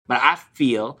But I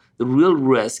feel the real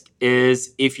risk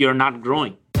is if you're not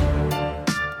growing.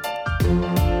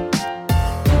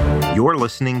 You're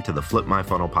listening to the Flip My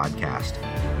Funnel podcast,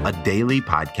 a daily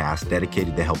podcast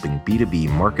dedicated to helping B2B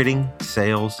marketing,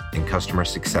 sales, and customer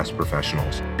success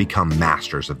professionals become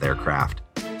masters of their craft.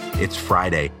 It's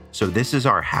Friday, so this is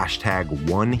our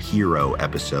 #OneHero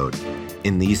episode.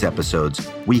 In these episodes,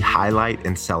 we highlight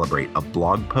and celebrate a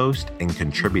blog post and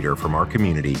contributor from our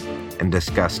community and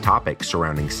discuss topics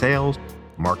surrounding sales,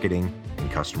 marketing,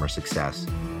 and customer success.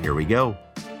 Here we go.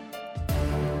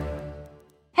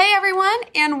 Hey everyone,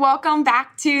 and welcome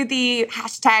back to the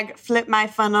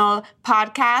 #FlipMyFunnel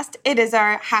podcast. It is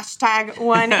our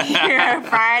 #OneHero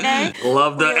Friday.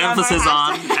 Love the emphasis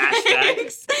on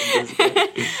hashtags.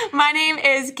 My name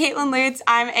is Caitlin Lutz.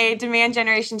 I'm a demand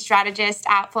generation strategist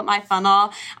at Flip My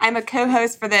Funnel. I'm a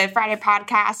co-host for the Friday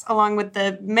podcast along with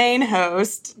the main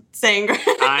host, Sanger.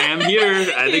 I am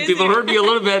here. I think people heard me a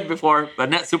little bit before,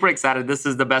 but not super excited. This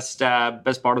is the best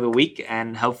part of the week,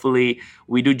 and hopefully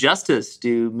we do justice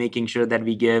to making sure that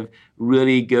we give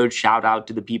really good shout out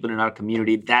to the people in our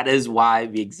community. That is why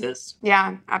we exist.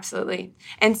 Yeah, absolutely.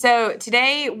 And so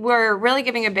today we're really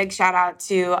giving a big shout out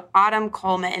to Autumn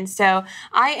Coleman. So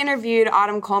I interviewed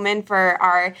Autumn Coleman for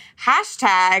our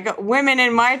 #Women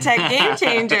in MarTech Game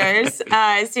Changers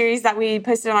series that we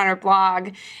posted on our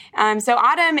blog. So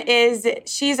Autumn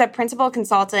she's a principal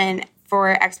consultant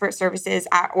for expert services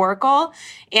at Oracle,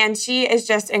 and she is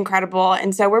just incredible.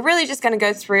 And so we're really just going to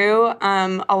go through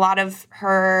a lot of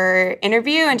her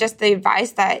interview and just the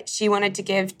advice that she wanted to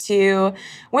give to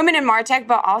women in MarTech,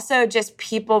 but also just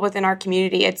people within our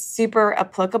community. It's super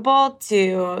applicable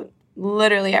to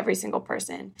literally every single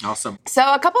person. Awesome.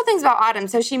 So a couple things about Autumn.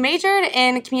 So she majored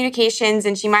in communications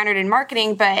and she minored in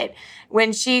marketing, but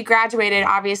when she graduated,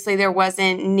 obviously there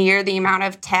wasn't near the amount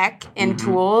of tech and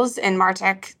tools in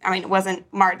MarTech. I mean, it wasn't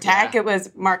MarTech, it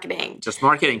was marketing. Just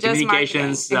marketing,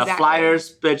 communications, exactly. Flyers,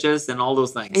 pitches, and all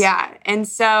those things. Yeah. And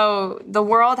so the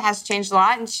world has changed a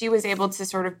lot, and she was able to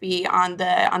sort of be on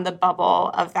the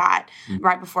bubble of that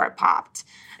right before it popped.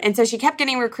 And so she kept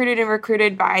getting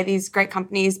recruited by these great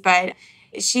companies, but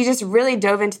she just really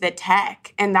dove into the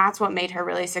tech, and that's what made her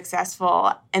really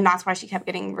successful, and that's why she kept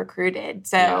getting recruited.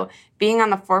 So being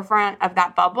on the forefront of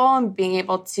that bubble and being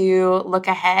able to look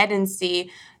ahead and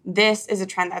see this is a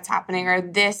trend that's happening, or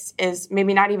this is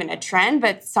maybe not even a trend,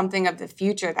 but something of the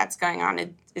future that's going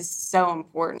on is so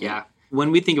important. Yeah.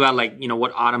 When we think about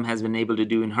what Autumn has been able to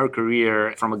do in her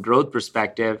career from a growth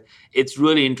perspective, it's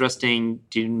really interesting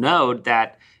to note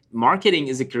that marketing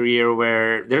is a career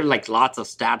where there are lots of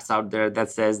stats out there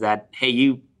that says that, hey,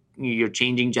 you're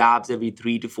changing jobs every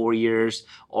 3 to 4 years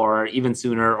or even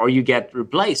sooner, or you get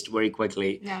replaced very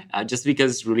quickly just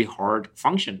because it's really hard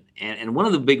function. And one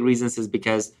of the big reasons is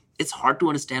because it's hard to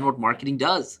understand what marketing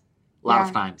does. A lot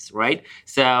of times, right?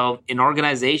 So in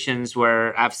organizations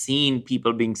where I've seen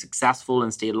people being successful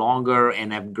and stay longer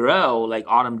and have grow like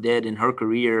Autumn did in her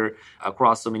career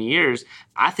across so many years,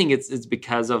 I think it's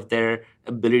because of their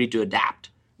ability to adapt.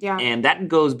 Yeah. And that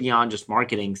goes beyond just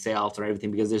marketing, sales, or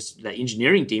everything, because there's the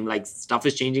engineering team, stuff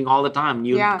is changing all the time,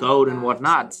 new code and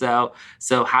whatnot. Absolutely.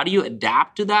 So how do you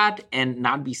adapt to that and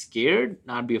not be scared,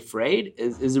 not be afraid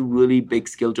is a really big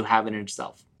skill to have in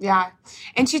itself. Yeah.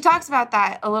 And she talks about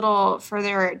that a little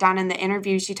further down in the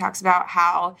interview. She talks about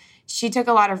how she took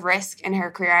a lot of risk in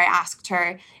her career. I asked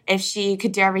her if she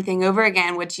could do everything over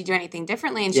again, would she do anything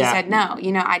differently? And she said, no,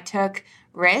 I took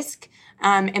risk.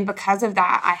 And because of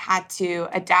that, I had to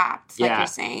adapt, like you're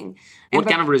saying. What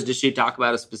kind of risk? Did she talk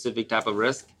about a specific type of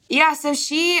risk? Yeah, so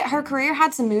her career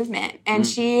had some movement, and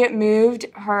she moved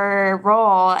her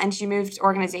role and she moved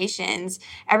organizations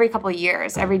every couple of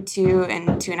years, every 2 and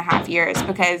 2.5 years,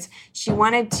 because she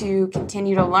wanted to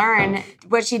continue to learn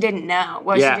what she didn't know,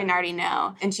 what she didn't already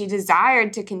know. And she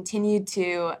desired to continue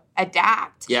to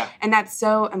adapt. Yeah. And that's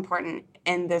so important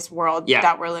in this world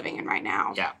that we're living in right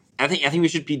now. Yeah. I think we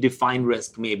should define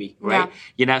risk maybe, right?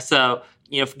 Yeah. So,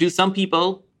 do some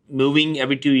people moving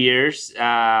every 2 years,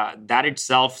 that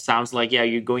itself sounds like,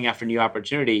 you're going after a new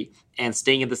opportunity, and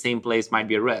staying at the same place might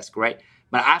be a risk, right?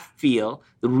 But I feel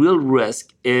the real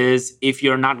risk is if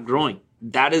you're not growing.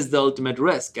 That is the ultimate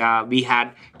risk. We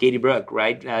had Katie Brooke,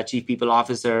 right? Chief People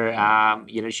Officer.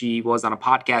 She was on a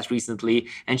podcast recently,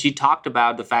 and she talked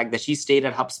about the fact that she stayed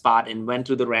at HubSpot and went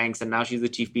through the ranks, and now she's the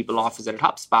Chief People Officer at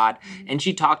HubSpot. Mm-hmm. And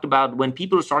she talked about when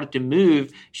people started to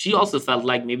move, she also felt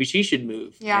like maybe she should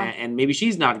move. Yeah. And maybe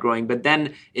she's not growing. But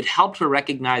then it helped her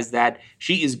recognize that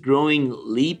she is growing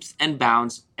leaps and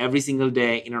bounds every single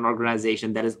day in an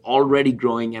organization that is already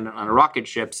growing on a rocket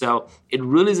ship. So it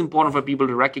really is important for people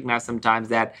to recognize sometimes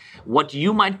that what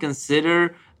you might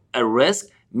consider a risk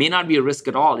may not be a risk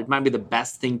at all. It might be the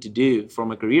best thing to do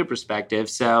from a career perspective.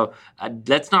 So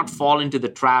let's not fall into the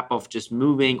trap of just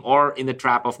moving or in the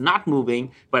trap of not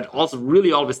moving, but also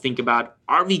really always think about,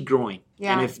 are we growing?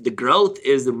 Yeah. And if the growth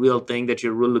is the real thing that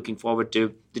you're really looking forward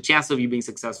to, the chances of you being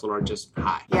successful are just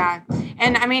high. Yeah.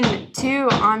 And I mean, too,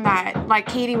 on that, like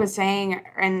Katie was saying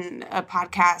in a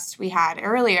podcast we had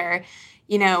earlier,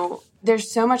 you know,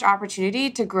 there's so much opportunity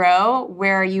to grow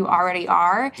where you already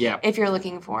are if you're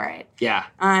looking for it. Yeah.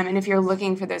 And if you're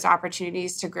looking for those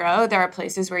opportunities to grow, there are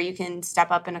places where you can step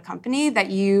up in a company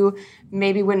that you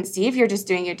maybe wouldn't see if you're just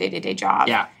doing your day-to-day job.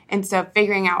 Yeah. And so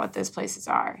figuring out what those places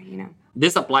are, you know.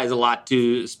 This applies a lot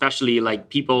to especially like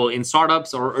people in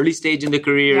startups or early stage in their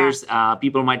careers. Yeah.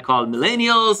 People might call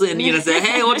millennials and say,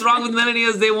 hey, what's wrong with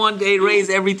millennials? They want a raise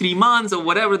every 3 months or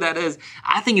whatever that is.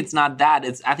 I think it's not that.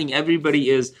 I think everybody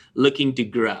is looking to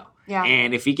grow. Yeah.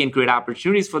 And if we can create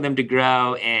opportunities for them to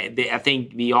grow, I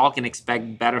think we all can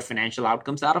expect better financial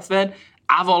outcomes out of it.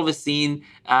 I've always seen,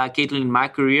 Caitlin, in my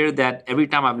career that every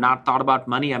time I've not thought about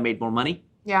money, I made more money.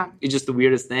 Yeah. It's just the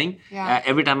weirdest thing. Yeah.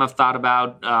 Every time I've thought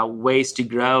about ways to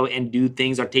grow and do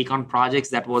things or take on projects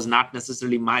that was not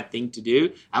necessarily my thing to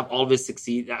do, I've always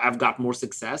succeeded. I've got more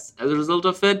success as a result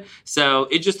of it. So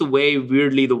it's just the way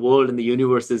weirdly the world and the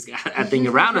universe is acting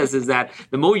around us, is that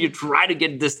the more you try to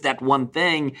get that one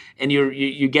thing and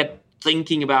you get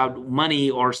thinking about money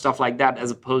or stuff like that,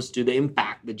 as opposed to the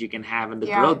impact that you can have and the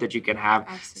growth that you can have.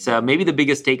 Absolutely. So maybe the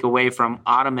biggest takeaway from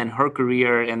Autumn and her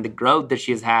career and the growth that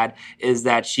she has had is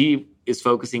that she is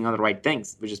focusing on the right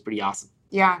things, which is pretty awesome.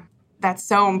 Yeah, that's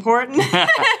so important.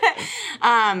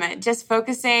 Just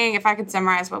focusing, if I could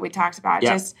summarize what we talked about,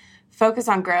 just focus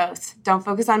on growth. Don't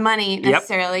focus on money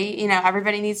necessarily. You know,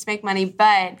 everybody needs to make money,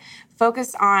 but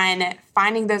focus on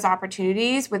finding those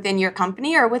opportunities within your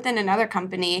company or within another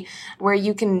company where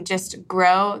you can just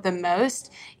grow the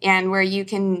most and where you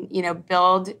can, you know,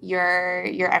 build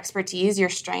your expertise, your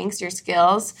strengths, your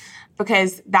skills,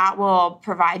 because that will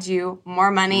provide you more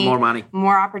money,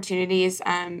 more opportunities,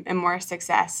 and more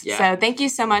success. Yeah. So thank you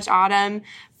so much, Autumn,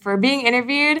 for being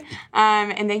interviewed.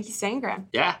 And thank you, Sangram.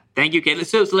 Yeah. Thank you, Caitlin.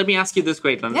 So let me ask you this,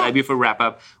 Caitlin, before we wrap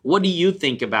up. What do you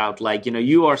think about, like, you know,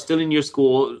 you are still in your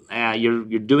school, you're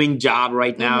doing job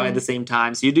right now at the same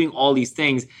time. So you're doing all these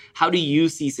things. How do you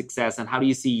see success and how do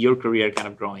you see your career kind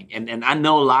of growing? And I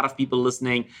know a lot of people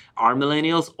listening are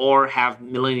millennials or have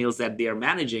millennials that they are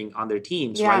managing on their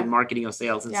teams, right? In marketing or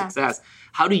sales and success.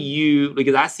 How do you,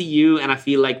 because I see you and I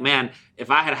feel like, man, if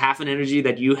I had half an energy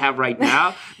that you have right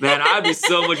now, man, I'd be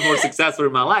so much more successful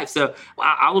in my life. So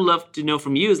I would love to know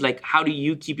from you is like, how do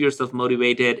you keep yourself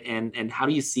motivated and how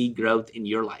do you see growth in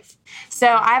your life? So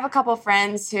I have a couple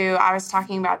friends who I was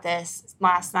talking about this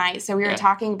last night. So we were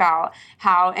talking about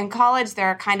how in college there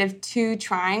are kind of two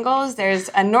triangles. There's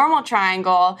a normal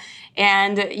triangle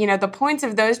and, you know, the points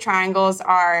of those triangles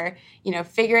are, you know,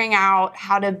 figuring out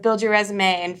how to build your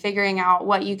resume and figuring out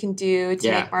what you can do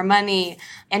to make more money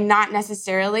and not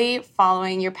necessarily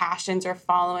following your passions or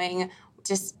following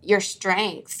just your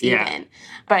strengths even.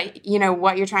 But, you know,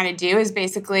 what you're trying to do is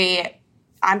basically,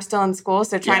 I'm still in school,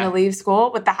 so trying to leave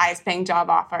school with the highest paying job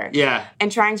offer. Yeah.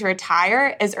 And trying to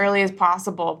retire as early as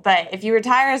possible. But if you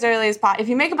retire as early as possible, if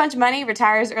you make a bunch of money,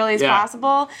 retire as early as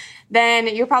possible, then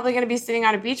you're probably going to be sitting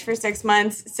on a beach for 6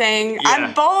 months saying,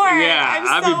 I'm bored.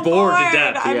 I'd be bored to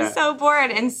death. I'm so bored.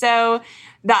 And so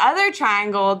the other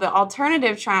triangle, the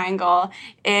alternative triangle,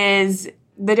 is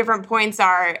the different points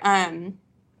are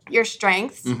your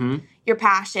strengths, your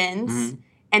passions,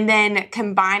 and then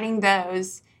combining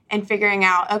those and figuring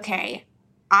out, okay,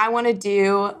 I want to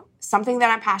do something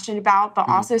that I'm passionate about, but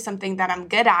also something that I'm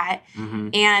good at.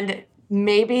 And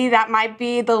maybe that might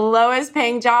be the lowest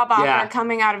paying job offer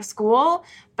coming out of school,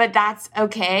 but that's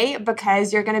okay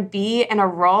because you're going to be in a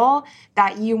role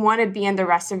that you want to be in the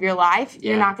rest of your life.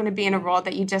 You're not going to be in a role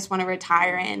that you just want to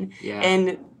retire in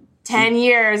 10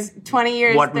 years, 20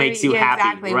 years. What makes you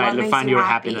happy, right? To find your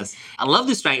happiness. I love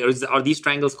this triangle. Are these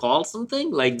triangles called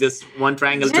something? Like this one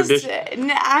triangle tradition?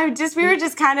 We were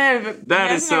just kind of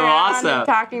that is so awesome.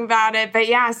 Talking about it. But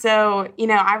yeah, so, you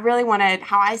know, I really wanted,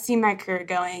 how I see my career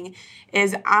going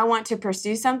is I want to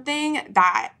pursue something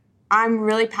that I'm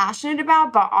really passionate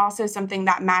about, but also something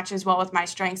that matches well with my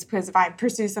strengths. Because if I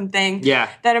pursue something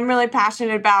that I'm really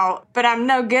passionate about, but I'm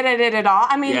no good at it at all.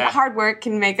 I mean, hard work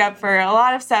can make up for a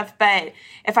lot of stuff, but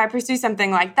if I pursue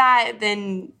something like that,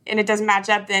 then, and it doesn't match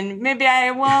up, then maybe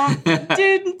I won't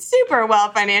do super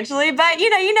well financially, but you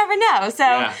know, you never know.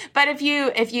 So, but if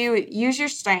you use your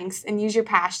strengths and use your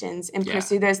passions and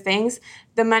pursue those things,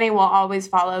 the money will always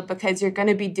follow because you're going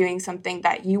to be doing something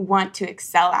that you want to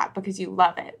excel at because you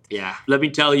love it. Yeah. Let me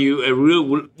tell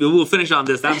you, we'll finish on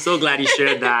this. I'm so glad you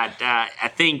shared that. I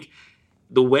think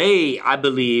the way I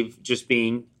believe, just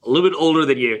being a little bit older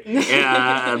than you,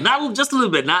 not just a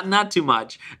little bit, not too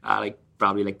much,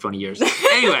 probably 20 years.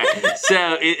 Anyway,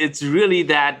 so it's really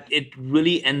that it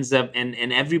really ends up, and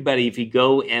everybody, if you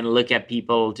go and look at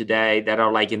people today that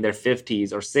are in their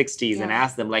 50s or 60s and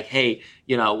ask them hey,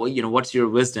 what's your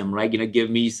wisdom, right? Give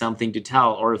me something to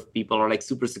tell. Or if people are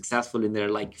super successful in their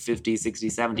 50s,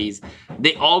 60s, 70s,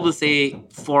 they all will say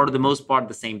for the most part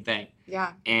the same thing.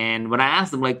 Yeah. And when I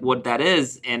asked them what that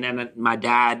is, and my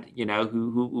dad,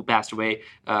 who passed away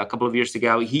a couple of years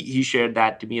ago, he shared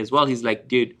that to me as well. He's like,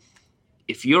 dude,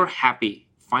 if you're happy,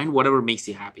 find whatever makes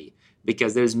you happy,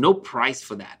 because there's no price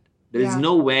for that. There's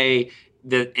no way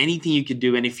that anything you could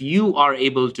do. And if you are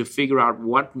able to figure out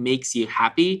what makes you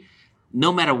happy,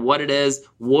 no matter what it is,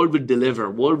 world would deliver.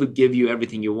 World would give you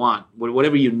everything you want,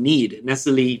 whatever you need.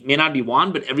 Necessarily may not be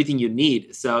want, but everything you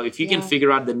need. So if you can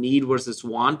figure out the need versus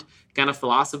want kind of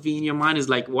philosophy in your mind, is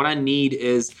what I need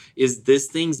is this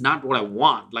thing's not what I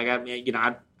want.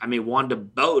 I may want a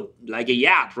boat, like a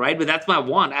yacht, right? But that's my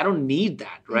want. I don't need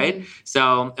that, right? Mm-hmm.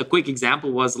 So a quick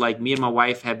example was me and my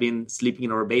wife have been sleeping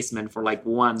in our basement for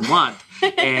 1 month.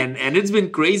 and it's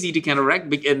been crazy to kind of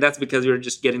and that's because we were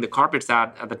just getting the carpets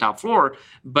out at the top floor.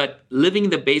 But living in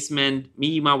the basement,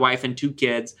 me, my wife, and 2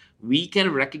 kids, we kind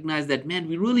of recognize that, man,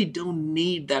 we really don't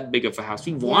need that big of a house.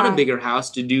 We want a bigger house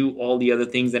to do all the other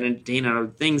things and entertain and other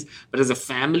things. But as a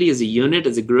family, as a unit,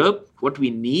 as a group, what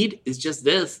we need is just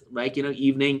this, right?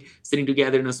 Evening, sitting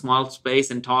together in a small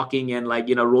space and talking and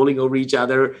rolling over each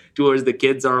other towards the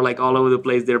kids are all over the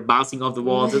place. They're bouncing off the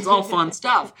walls. It's all fun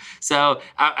stuff. So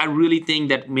I really think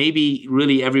that maybe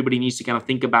really everybody needs to kind of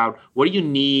think about what do you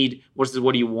need versus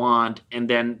what do you want? And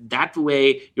then that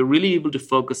way you're really able to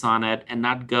focus on it and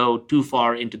not go too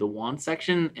far into the want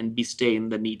section and stay in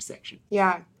the need section.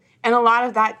 Yeah. And a lot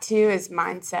of that, too, is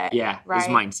mindset. Yeah, right? It's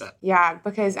mindset. Yeah,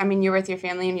 because, you're with your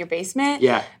family in your basement.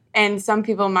 Yeah. And some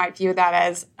people might view that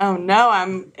as, oh, no,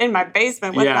 I'm in my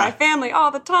basement with my family all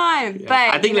the time. Yeah.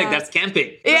 But I think that's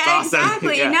camping. That's awesome.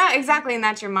 Exactly. No, exactly. And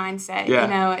that's your mindset,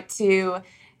 to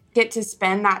get to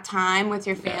spend that time with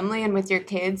your family and with your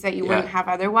kids that you wouldn't have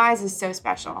otherwise is so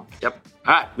special. Yep.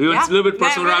 All right. We went a little bit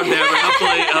personal around there, but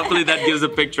hopefully that gives a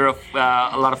picture of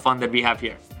a lot of fun that we have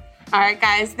here. All right,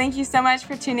 guys, thank you so much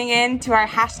for tuning in to our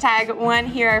 #One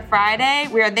Hero Friday.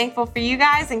 We are thankful for you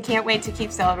guys and can't wait to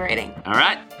keep celebrating. All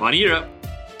right, one hero.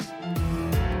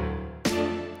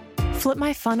 Flip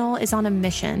My Funnel is on a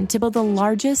mission to build the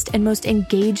largest and most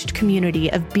engaged community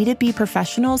of B2B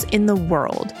professionals in the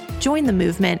world. Join the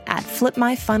movement at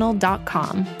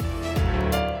flipmyfunnel.com.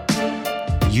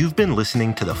 You've been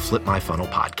listening to the Flip My Funnel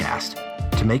podcast.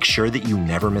 To make sure that you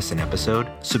never miss an episode,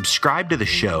 subscribe to the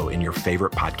show in your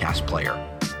favorite podcast player.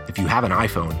 If you have an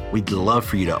iPhone, we'd love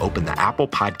for you to open the Apple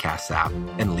Podcasts app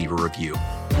and leave a review.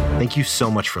 Thank you so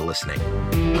much for listening.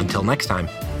 Until next time.